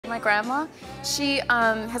my grandma. She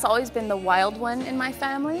has always been the wild one in my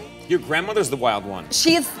family. Your grandmother's the wild one.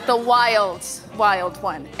 She's the wild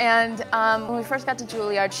one. And when we first got to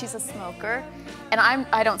Juilliard, she's a smoker. And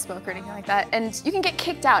I don't smoke or anything like that. And you can get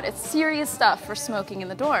kicked out. It's serious stuff for smoking in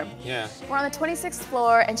the dorm. Yeah. We're on the 26th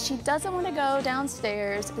floor, and she doesn't want to go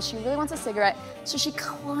downstairs, but she really wants a cigarette. So she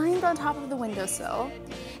climbed on top of the windowsill.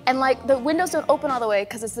 And like the windows don't open all the way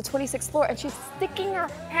because it's the 26th floor, and she's sticking her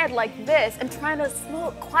head like this and trying to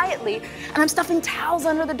smoke quietly. And I'm stuffing towels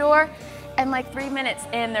under the door. And like 3 minutes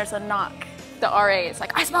in, there's a knock. The RA is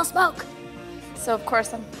like, I smell smoke. So of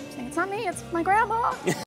course I'm saying, it's not me, it's my grandma.